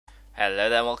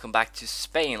Hello there, welcome back to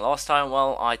Spain. Last time,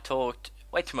 well, I talked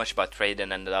way too much about trade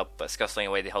and ended up scuttling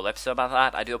away the whole episode about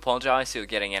that. I do apologize, you're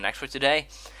getting an extra today,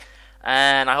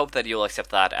 and I hope that you'll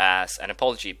accept that as an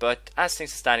apology. But as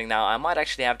things are standing now, I might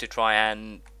actually have to try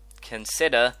and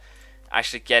consider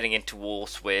actually getting into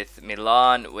wars with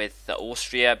Milan, with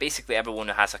Austria, basically everyone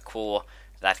who has a core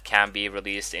that can be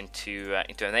released into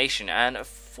a nation. And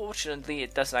unfortunately,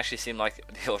 it doesn't actually seem like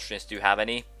the Austrians do have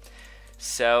any.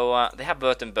 So they have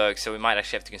Württemberg, so we might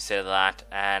actually have to consider that,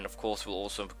 and of course we'll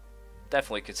also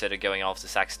definitely consider going after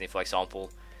Saxony, for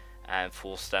example, and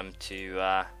force them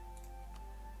to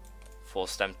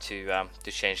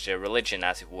change their religion,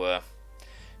 as it were.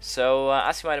 So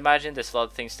as you might imagine, there's a lot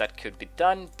of things that could be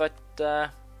done, but not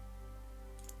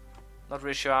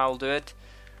really sure how I'll do it.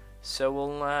 So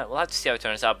we'll have to see how it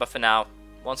turns out. But for now,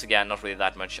 once again, not really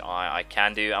that much I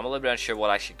can do. I'm a little bit unsure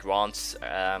what actually grants.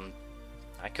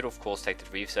 I could of course take the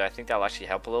reef, so I think that'll actually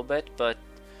help a little bit, but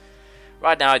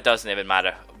right now it doesn't even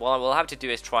matter. What we'll have to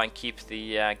do is try and keep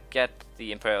the get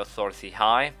the Imperial Authority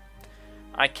high.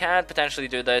 I can potentially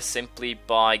do this simply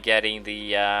by getting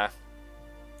the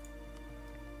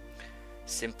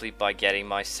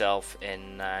myself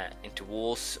into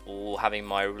wars or having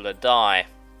my ruler die,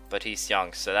 but he's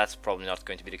young, so that's probably not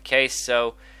going to be the case.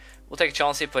 So we'll take a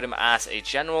chance here, put him as a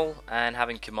general and have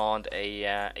him command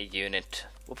a unit.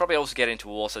 We'll probably also get into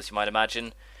wars, as you might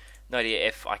imagine. No idea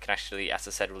if I can actually, as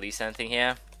I said, release anything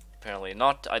here. Apparently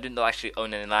not. I didn't actually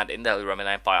own any land in the Holy Roman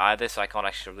Empire either, so I can't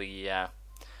actually... I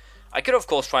could, of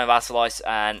course, try and vassalize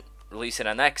and release and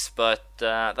annex, but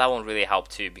that won't really help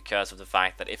too, because of the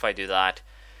fact that if I do that,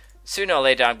 sooner or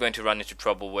later I'm going to run into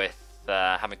trouble with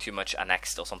having too much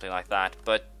annexed or something like that.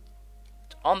 But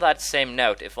on that same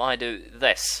note, if I do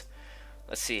this,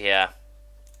 let's see here.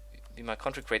 Be my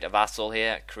country, create a vassal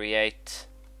here, create...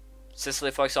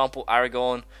 Sicily, for example,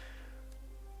 Aragon,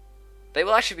 they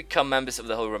will actually become members of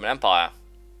the Holy Roman Empire.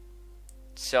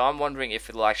 So I'm wondering if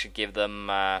it'll actually give them,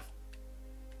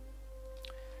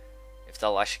 if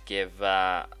they'll actually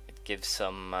give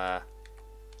some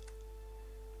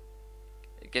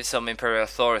Imperial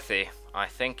Authority. I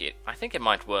think it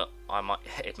might work.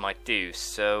 It might do.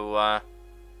 So I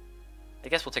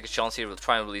guess we'll take a chance here. We'll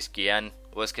try and release Guyenne.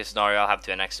 Worst case scenario, I'll have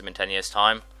to annex them in 10 years'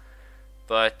 time.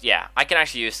 But yeah, I can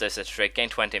actually use this as a trick, gain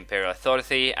 20 Imperial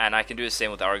Authority, and I can do the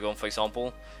same with Aragon, for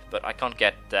example. But I can't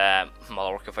get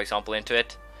Mallorca, for example, into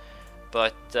it.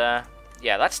 But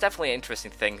yeah, that's definitely an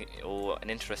interesting thing, or an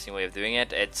interesting way of doing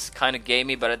it. It's kind of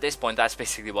gamey, but at this point, that's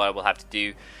basically what I will have to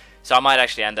do. So I might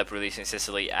actually end up releasing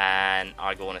Sicily and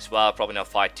Aragon as well. Probably not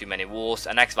fight too many wars,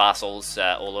 annex vassals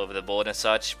all over the board and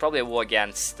such. Probably a war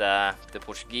against the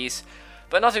Portuguese,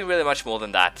 but nothing really much more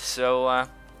than that. So...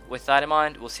 with that in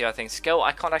mind, we'll see how things go.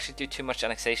 I can't actually do too much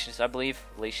annexations, I believe.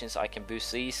 Relations, I can boost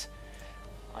these.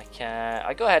 I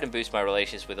go ahead and boost my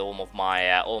relations with all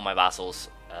my vassals,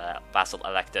 vassal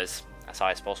electors as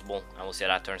high as possible, and we'll see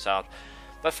how that turns out.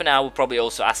 But for now, we'll probably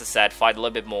also, as I said, fight a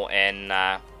little bit more in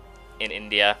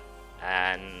India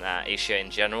and Asia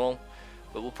in general.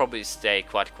 But we'll probably stay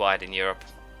quite quiet in Europe.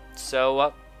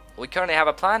 So we currently have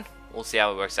a plan. We'll see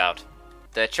how it works out.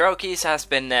 The Cherokees has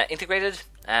been integrated.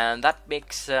 And that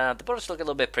makes the borders look a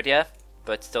little bit prettier,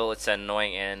 but still it's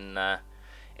annoying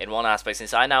in one aspect,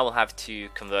 since I now will have to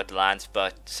convert the lands,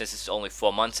 but since it's only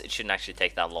 4 months, it shouldn't actually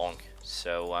take that long.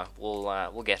 So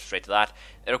we'll get straight to that.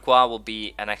 Iroquois will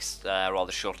be annexed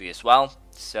rather shortly as well,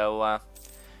 so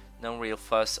no real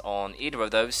fuss on either of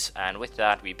those. And with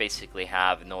that, we basically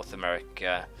have North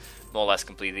America more or less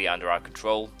completely under our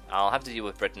control. I'll have to deal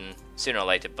with Britain sooner or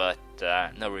later, but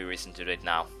no real reason to do it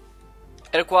now.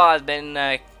 Iroquois has been,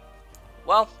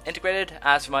 well, integrated,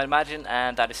 as you might imagine,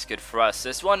 and that is good for us.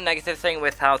 There's one negative thing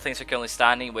with how things are currently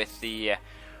standing with the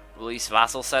release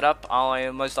vassal setup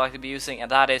I'll most likely be using, and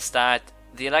that is that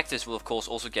the electors will, of course,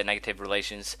 also get negative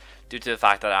relations due to the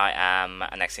fact that I am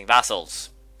annexing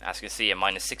vassals. As you can see, a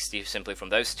minus 60 simply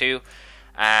from those two,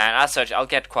 and as such, I'll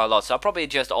get quite a lot. So I'll probably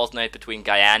just alternate between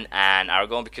Guyenne and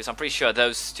Aragon, because I'm pretty sure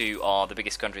those two are the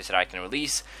biggest countries that I can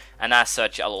release, and as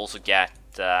such, I'll also get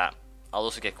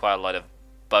quite a lot of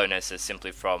bonuses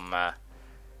simply from,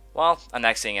 well,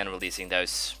 annexing and releasing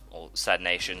those said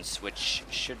nations, which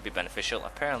should be beneficial.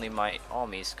 Apparently my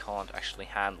armies can't actually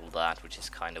handle that, which is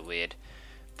kind of weird.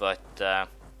 But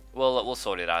we'll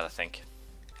sort it out, I think.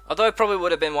 Although it probably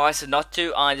would have been wiser not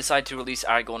to, I decided to release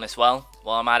Aragon as well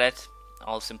while I'm at it.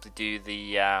 I'll simply do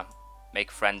the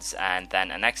make friends and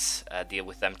then annex, deal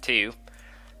with them too.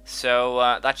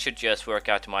 So that should just work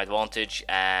out to my advantage,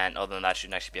 and other than that,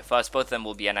 shouldn't actually be a fuss. Both of them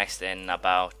will be annexed in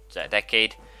about a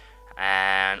decade,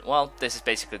 and well, this is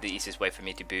basically the easiest way for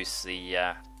me to boost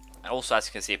the And also, as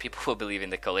you can see, people will believe in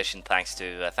the coalition thanks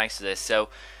to this. So,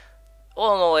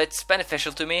 all in all, it's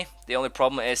beneficial to me. The only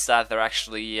problem is that they're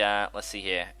actually, let's see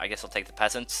here, I guess I'll take the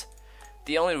peasants.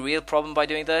 The only real problem by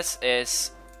doing this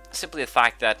is simply the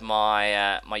fact that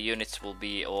my my units will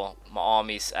be, or my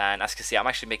armies, and as you can see, I'm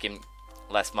actually making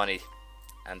less money,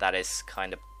 and that is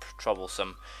kind of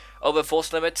troublesome. Over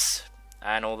force limits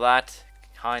and all that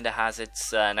kind of has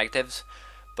its negatives,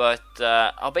 but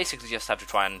I'll basically just have to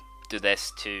try and do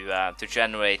this to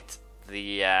generate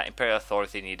the Imperial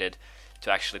Authority needed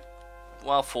to actually,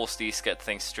 well, force these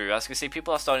things through. As you can see,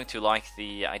 people are starting to like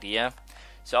the idea,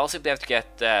 so I'll simply have to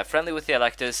get friendly with the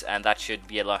electors, and that should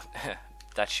be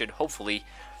that should hopefully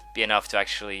be enough to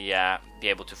actually be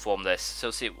able to form this.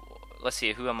 So let's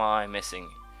see, who am I missing?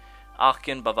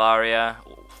 Aachen, Bavaria,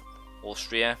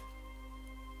 Austria.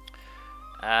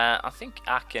 I think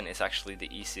Aachen is actually the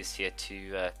easiest here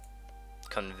to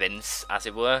convince, as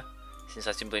it were, since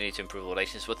I simply need to improve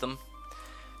relations with them.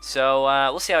 So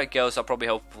we'll see how it goes. I'll probably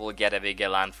hope we'll get a bigger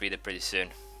land freedom pretty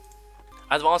soon.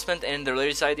 Advancement in the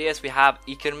religious ideas, we have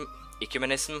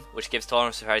ecumenism, which gives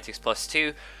tolerance to heretics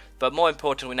 +2, but more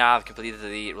important, we now have completed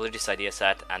the religious idea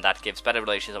set, and that gives better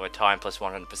relations over time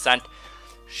 +100%.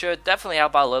 Should definitely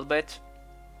help out a little bit,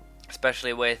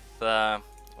 especially with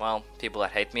well, people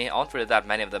that hate me. Aren't really that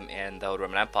many of them in the Holy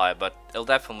Roman Empire, but it'll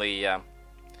definitely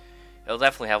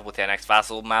help with their next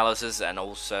vassal malices, and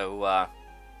also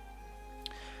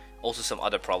some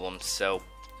other problems. So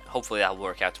hopefully that'll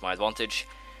work out to my advantage.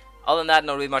 Other than that,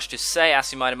 not really much to say.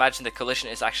 As you might imagine, the coalition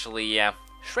is actually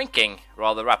shrinking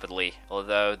rather rapidly,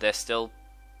 although there's still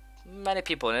many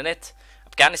people in it.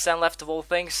 Afghanistan left of all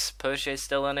things, Persia is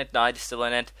still in it, Niger is still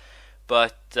in it,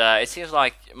 but it seems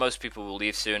like most people will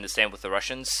leave soon. The same with the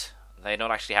Russians. They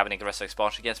don't actually have any aggressive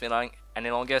expansion against me any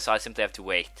longer, so I simply have to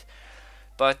wait.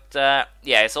 But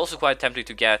yeah, it's also quite tempting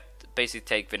to basically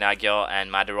take Vinagio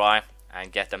and Madurai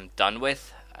and get them done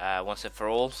with once and for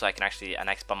all, so I can actually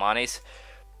annex Bamanis.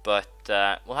 But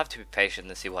we'll have to be patient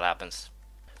and see what happens.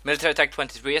 Military Tech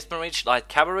 23 has been reached. Light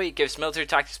Cavalry gives military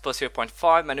tactics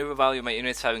 +0.5. Maneuver value of my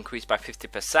units have increased by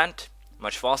 50%.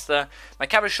 Much faster. My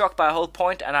cavalry shocked by a whole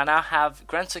point, and I now have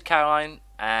Grenzer Caroline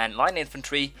and Line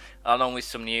Infantry, along with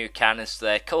some new cannons to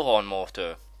their Cohorn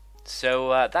Mortar.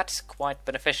 So that's quite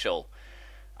beneficial.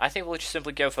 I think we'll just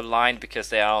simply go for Line because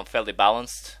they are fairly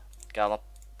balanced. Gallop,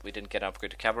 we didn't get an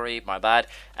upgrade to Cavalry, my bad.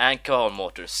 And Cohorn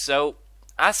Mortars. So,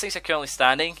 as things are currently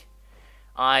standing,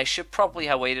 I should probably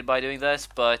have waited by doing this,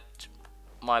 but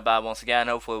my bad once again.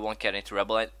 Hopefully we won't get into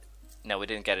rebel. No, we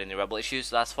didn't get any rebel issues,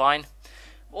 so that's fine.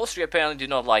 Austria apparently do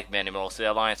not like me anymore, so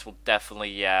the alliance will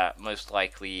definitely, most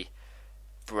likely,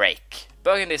 break.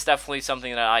 Burgundy is definitely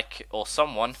something that or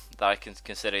someone that I can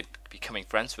consider becoming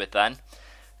friends with then,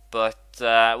 but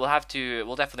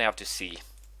we'll definitely have to see.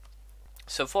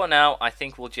 So for now, I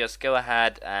think we'll just go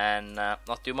ahead and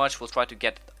not do much. We'll try to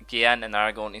get Guyenne and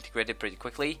Aragon integrated pretty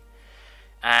quickly.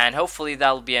 And hopefully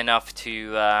that'll be enough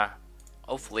to,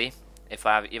 hopefully, if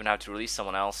I even have to release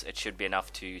someone else, it should be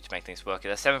enough to make things work.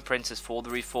 There are 7 princes for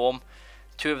the reform.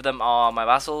 2 of them are my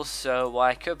vassals, so what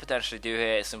I could potentially do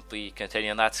here is simply continue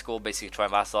on that score, basically try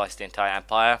and vassalize the entire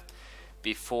empire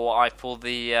before I pull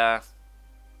the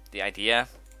idea.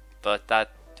 But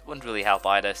that wouldn't really help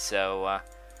either, so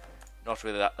not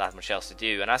really that much else to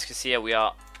do. And as you can see here, we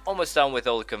are almost done with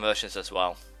all the conversions as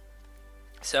well.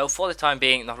 So for the time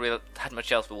being, not really that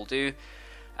much else we will do.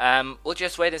 We'll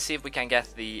just wait and see if we can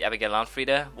get the Abigail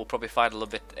Landfriede. We'll probably fight a little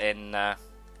bit in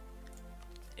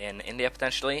India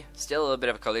potentially. Still a little bit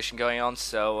of a coalition going on,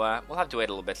 so we'll have to wait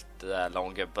a little bit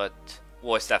longer, but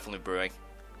war is definitely brewing.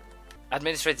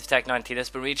 Administrative Tech 19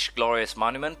 has been reached. Glorious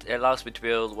Monument. It allows me to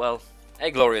build, well, a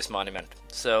glorious monument,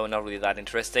 so not really that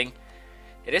interesting.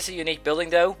 It is a unique building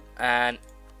though, and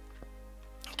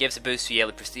gives a boost to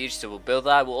yearly prestige, so we'll build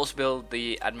that. We'll also build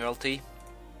the Admiralty.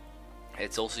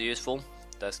 It's also useful.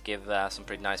 Does give some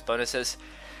pretty nice bonuses.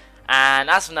 And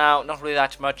as of now, not really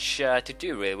that much to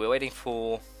do really. We're waiting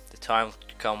for the time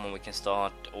to come when we can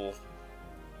start or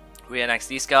re-annex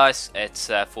these guys. It's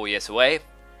 4 years away.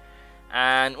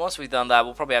 And once we've done that,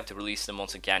 we'll probably have to release them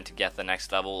once again to get the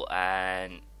next level.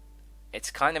 And it's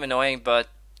kind of annoying, but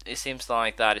it seems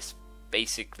like that is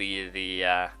basically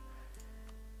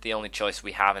the only choice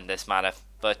we have in this matter,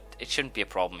 but it shouldn't be a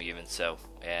problem even so.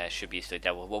 It should be easily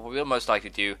dealt with. What we will most likely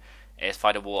do is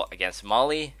fight a war against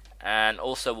Mali and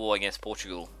also a war against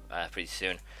Portugal pretty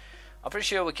soon. I'm pretty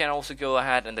sure we can also go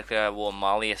ahead and declare a war on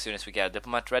Mali as soon as we get a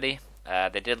diplomat ready.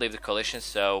 They did leave the coalition,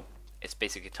 so it's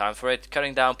basically time for it.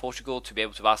 Cutting down Portugal to be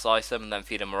able to vassalize them and then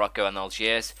feed them Morocco and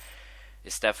Algiers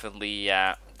is definitely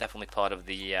part of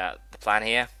the plan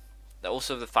here.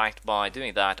 also the fact by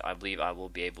doing that, I believe I will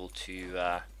be able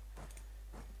to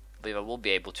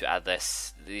add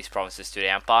these provinces to the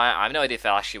empire. I have no idea if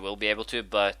I actually will be able to,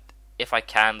 but if I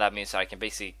can, that means I can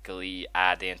basically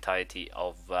add the entirety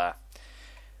of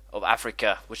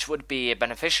Africa, which would be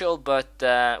beneficial, but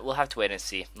we'll have to wait and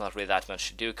see. Not really that much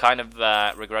to do. Kind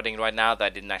of regretting right now that I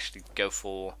didn't actually go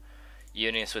for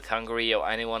unions with Hungary or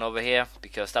anyone over here,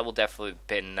 because that would definitely have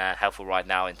been helpful right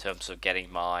now in terms of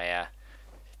getting my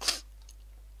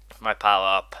my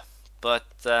power up. But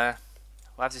we'll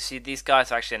have to see. These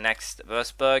guys are actually next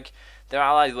Würzburg. They're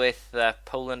allied with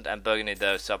Poland and Burgundy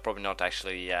though, so I'll probably not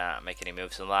actually make any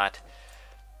moves on that.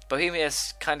 Bohemia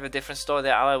is kind of a different story.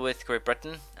 They're allied with Great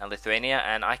Britain and Lithuania,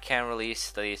 and I can release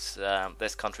this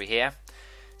country here.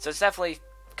 So it's definitely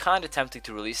kind of tempting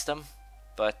to release them,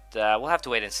 but we'll have to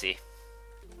wait and see.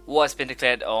 War has been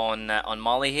declared on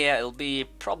Mali here. It'll be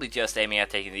probably just aiming at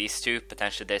taking these two,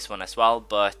 potentially this one as well,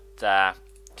 but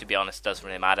to be honest, it doesn't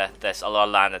really matter. There's a lot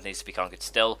of land that needs to be conquered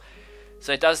still,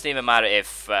 so it doesn't even matter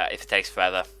if it takes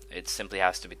forever. It simply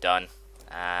has to be done,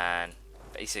 and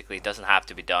basically it doesn't have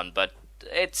to be done, but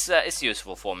it's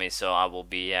useful for me. So I will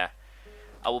be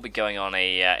going on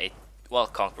a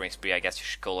conquering spree, I guess you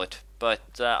should call it.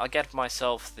 But I'll get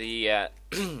myself the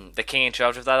the king in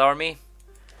charge of that army,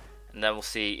 and then we'll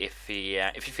see if he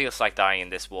feels like dying in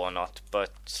this war or not.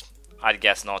 But I'd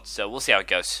guess not. So we'll see how it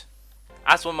goes.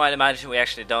 As one might imagine, we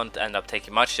actually don't end up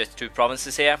taking much, just 2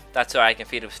 provinces here. That's why I can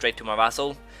feed them straight to my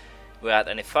vassal without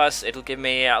any fuss. It'll give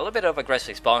me a little bit of aggressive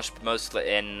expansion, but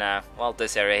mostly in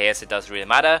this area here, so it doesn't really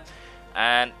matter.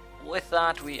 And with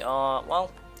that, we are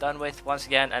done with once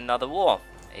again another war,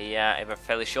 a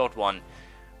fairly short one.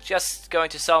 Just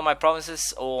going to sell my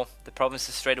provinces, or the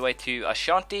provinces, straight away to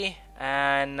Ashanti,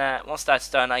 and once that's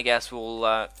done, I guess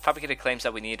we'll fabricate the claims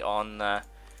that we need on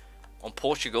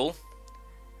Portugal.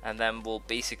 And then we'll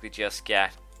basically just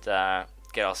get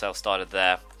ourselves started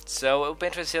there. So it'll be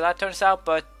interesting to see how that turns out,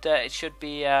 but it should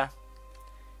be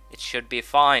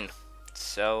fine.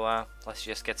 So let's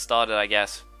just get started, I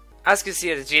guess. As you can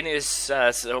see, the genius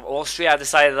of Austria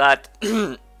decided that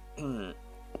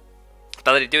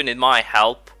they do need my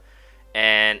help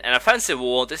in an offensive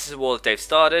war. This is a war that they've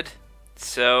started,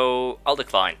 so I'll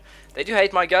decline. They do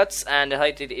hate my guts, and they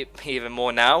hate it even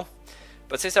more now.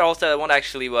 But since they're also, they won't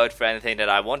actually vote for anything that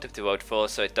I want them to vote for,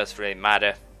 so it doesn't really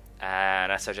matter. And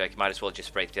as such, I might as well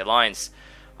just break the alliance.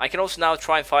 I can also now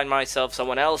try and find myself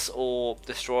someone else, or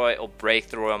destroy or break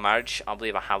the royal marriage. I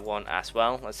believe I have one as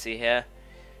well. Let's see here.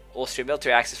 Austria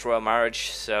military access royal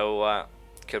marriage, so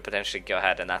could potentially go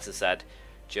ahead and, as I said,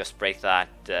 just break that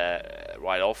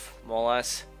right off, more or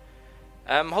less.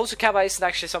 Hosokawa isn't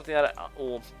actually something that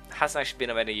hasn't actually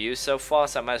been of any use so far,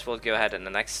 so I might as well go ahead and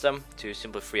annex them to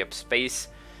simply free up space.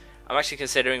 I'm actually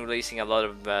considering releasing a lot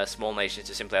of small nations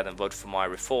to simply have them vote for my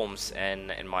reforms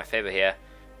in my favor here.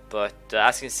 But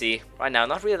as you can see, right now,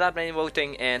 not really that many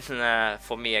voting in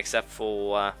for me, except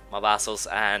for my vassals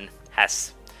and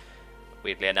Hesse,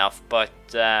 weirdly enough. But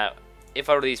if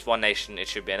I release one nation, it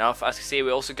should be enough. As you can see,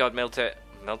 we also got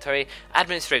military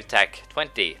administrative tech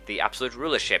 20, the absolute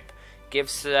rulership.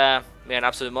 Gives me an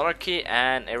absolute monarchy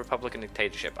and a republican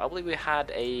dictatorship. I believe we had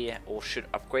or should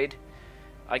upgrade,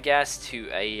 I guess,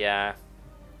 to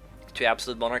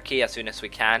absolute monarchy as soon as we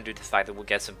can, due to the fact that we'll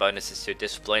get some bonuses to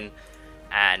discipline,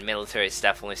 and military is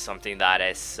definitely something that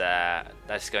is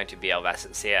that's going to be of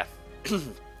essence here.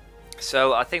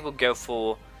 So I think we'll go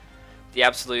for the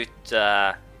absolute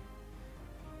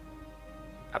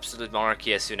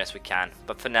monarchy as soon as we can.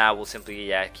 But for now, we'll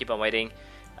simply keep on waiting.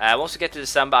 Once we get to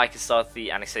December, I can start the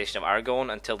annexation of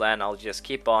Aragon. Until then, I'll just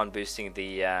keep on boosting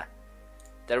the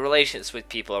relations with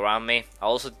people around me.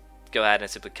 I'll also go ahead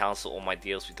and simply cancel all my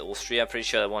deals with Austria. I'm pretty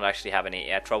sure they won't actually have any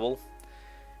air trouble.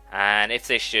 And if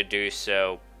they should do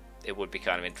so, it would be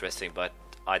kind of interesting, but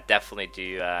I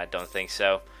definitely don't think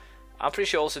so. I'm pretty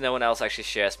sure also no one else actually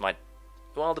shares my...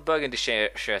 Well, the Burgundy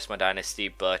shares my dynasty,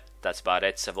 but that's about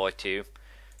it. Savoy too.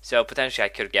 So potentially I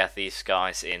could get these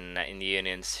guys in the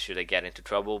unions should they get into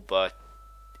trouble, but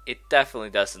it definitely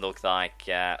doesn't look like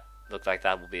that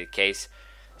will be the case.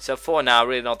 So for now,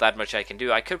 really not that much I can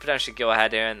do. I could potentially go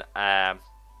ahead and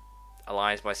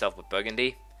alliance myself with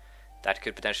Burgundy. That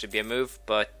could potentially be a move,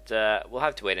 but we'll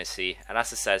have to wait and see. And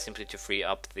as I said, simply to free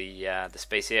up the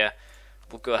space here,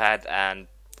 we'll go ahead and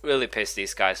really piss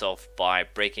these guys off by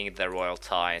breaking their royal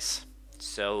ties.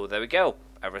 So there we go,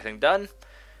 everything done.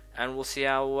 And we'll see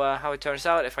how it turns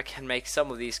out, if I can make some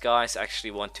of these guys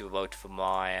actually want to vote for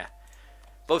my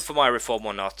reform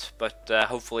or not. But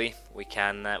hopefully we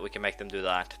can make them do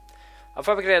that. I'll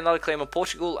probably get another claim on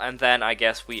Portugal, and then I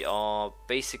guess we are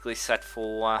basically set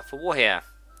for war here.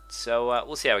 So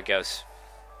we'll see how it goes.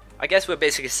 I guess we're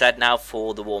basically set now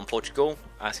for the war in Portugal.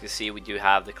 As you can see, we do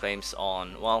have the claims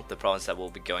on, well, the province that we'll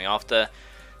be going after.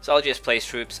 So I'll just place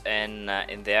troops in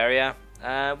the area.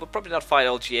 We'll probably not fight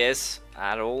LGS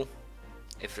at all,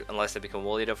 unless they become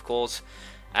worried, of course.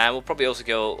 And we'll probably also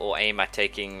go or aim at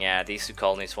taking these two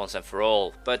colonies once and for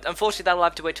all. But unfortunately, that'll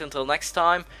have to wait until next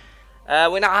time.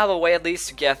 We now have a way at least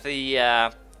to get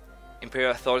the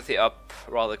Imperial Authority up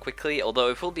rather quickly, although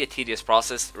it will be a tedious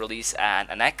process, release and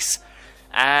annex.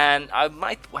 And I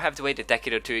might have to wait a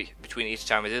decade or two between each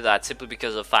time we do that, simply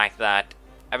because of the fact that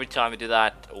every time we do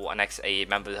that, or annex a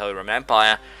member of the Holy Roman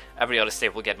Empire, every other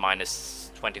state will get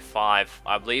minus 25,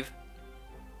 I believe.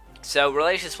 So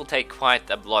relations will take quite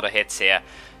a lot of hits here.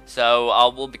 So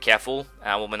we'll be careful,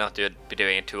 and we'll not be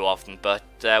doing it too often, but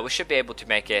we should be able to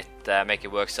make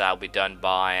it work. So I'll be done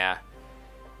by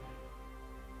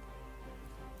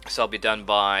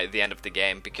the end of the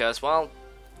game, because, well,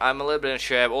 I'm a little bit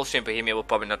unsure. Austria and Bohemia will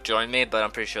probably not join me, but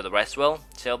I'm pretty sure the rest will.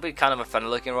 So it'll be kind of a funny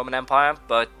looking Roman Empire,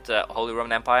 but Holy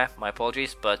Roman Empire, my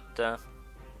apologies, but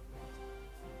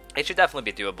it should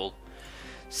definitely be doable.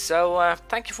 So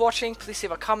thank you for watching. Please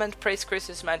leave a comment, praise,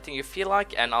 criticism, anything you feel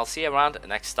like, and I'll see you around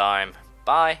next time.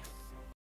 Bye!